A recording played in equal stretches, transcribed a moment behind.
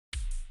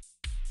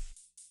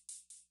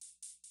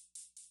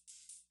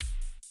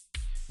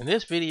In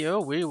this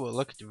video, we will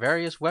look at the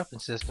various weapon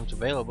systems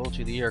available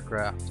to the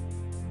aircraft.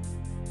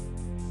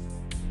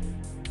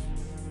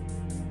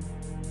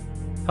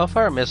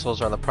 Hellfire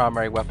missiles are the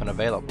primary weapon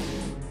available.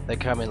 They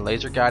come in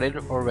laser-guided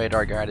or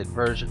radar-guided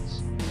versions.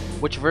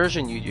 Which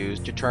version you use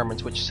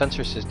determines which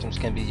sensor systems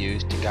can be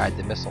used to guide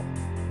the missile.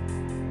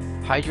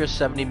 Hydra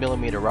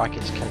 70mm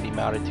rockets can be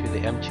mounted through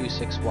the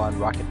M261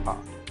 rocket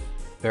pod.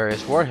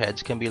 Various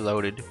warheads can be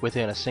loaded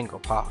within a single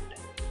pod.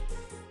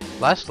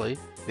 Lastly,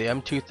 the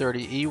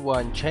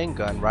M230E1 chain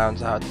gun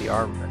rounds out the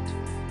armament.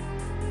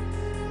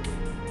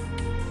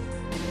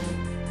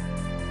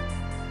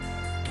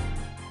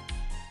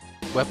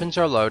 Weapons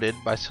are loaded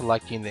by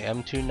selecting the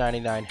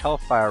M299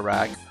 Hellfire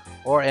rack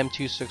or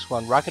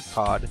M261 rocket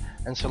pod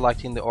and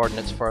selecting the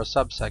ordnance for a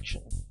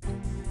subsection.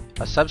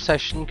 A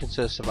subsection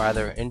consists of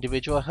either an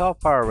individual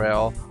Hellfire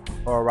rail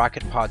or a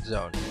rocket pod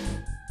zone.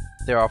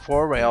 There are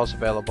 4 rails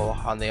available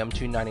on the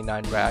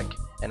M299 rack,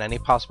 and any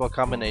possible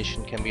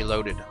combination can be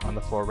loaded on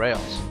the 4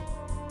 rails.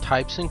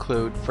 Types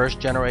include 1st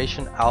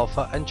generation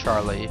Alpha and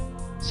Charlie,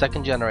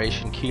 2nd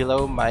generation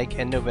Kilo, Mike,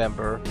 and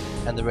November,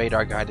 and the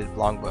radar-guided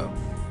Longbow.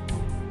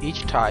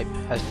 Each type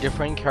has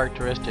differing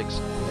characteristics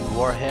in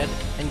warhead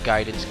and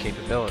guidance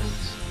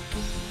capabilities.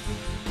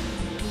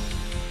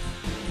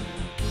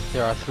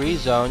 There are 3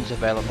 zones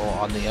available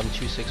on the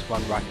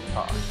M261 rocket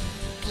pod: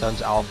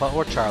 Zones Alpha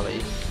or Charlie,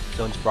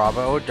 Zones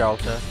Bravo or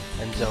Delta,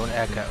 and Zone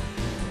Echo.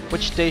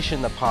 Which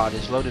station the pod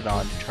is loaded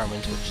on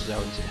determines which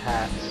zones it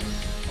has.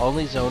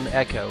 Only Zone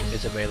Echo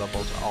is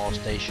available to all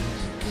stations.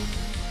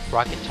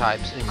 Rocket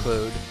types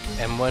include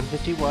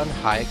M151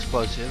 High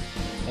Explosive,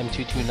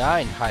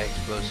 M229 High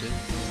Explosive,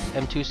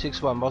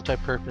 M261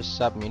 Multi-Purpose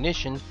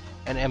Submunition,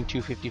 and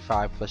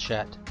M255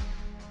 Flechette.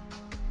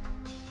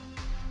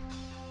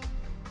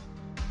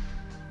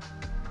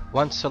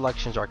 Once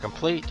selections are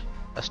complete,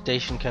 a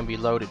station can be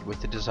loaded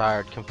with the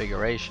desired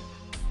configuration.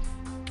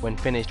 When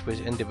finished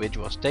with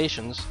individual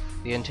stations,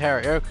 the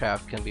entire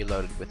aircraft can be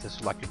loaded with the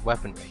selected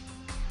weaponry.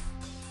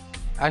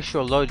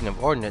 Actual loading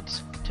of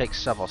ordnance takes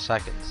several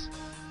seconds.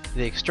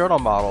 The external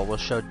model will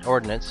show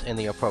ordnance in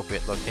the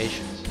appropriate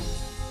locations.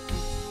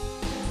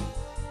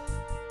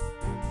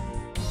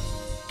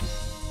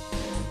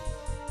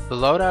 The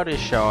loadout is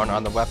shown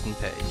on the weapon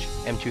page.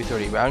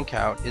 M230 round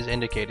count is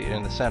indicated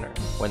in the center.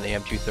 When the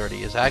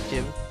M230 is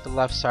active, the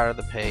left side of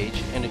the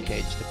page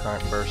indicates the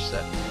current burst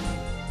setting.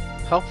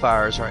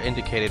 Hellfires are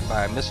indicated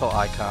by a missile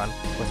icon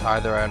with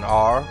either an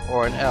R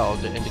or an L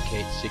to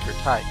indicate seeker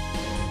type.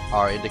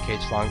 R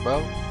indicates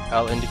longbow,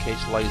 L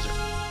indicates laser.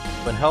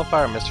 When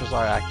Hellfire missiles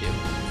are active,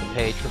 the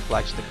page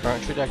reflects the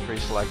current trajectory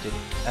selected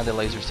and the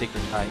laser seeker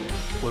type.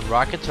 When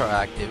rockets are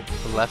active,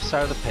 the left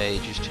side of the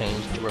page is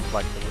changed to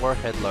reflect the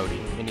warhead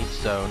loading in each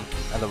zone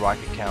and the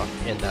rocket count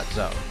in that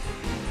zone.